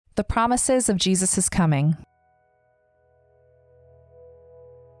The promises of Jesus' coming.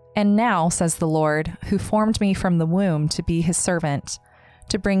 And now, says the Lord, who formed me from the womb to be his servant,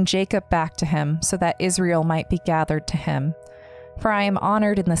 to bring Jacob back to him, so that Israel might be gathered to him. For I am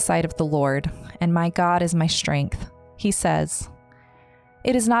honored in the sight of the Lord, and my God is my strength. He says,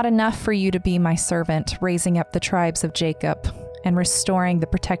 "It is not enough for you to be my servant, raising up the tribes of Jacob, and restoring the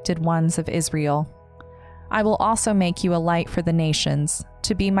protected ones of Israel. I will also make you a light for the nations,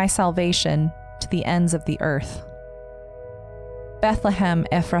 to be my salvation to the ends of the earth." Bethlehem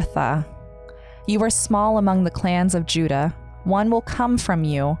Ephrathah, you are small among the clans of Judah. One will come from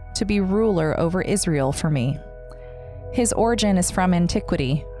you to be ruler over Israel for me. His origin is from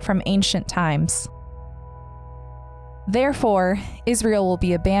antiquity, from ancient times. Therefore, Israel will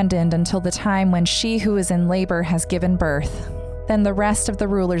be abandoned until the time when she who is in labor has given birth. Then the rest of the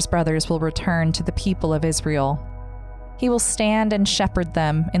ruler's brothers will return to the people of Israel. He will stand and shepherd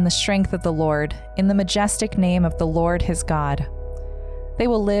them in the strength of the Lord, in the majestic name of the Lord his God. They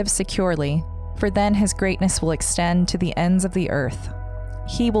will live securely, for then his greatness will extend to the ends of the earth.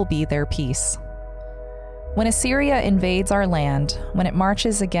 He will be their peace. When Assyria invades our land, when it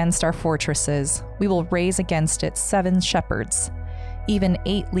marches against our fortresses, we will raise against it 7 shepherds, even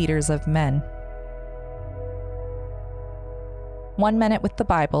 8 leaders of men. 1 Minute with the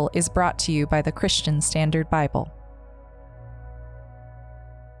Bible is brought to you by the Christian Standard Bible.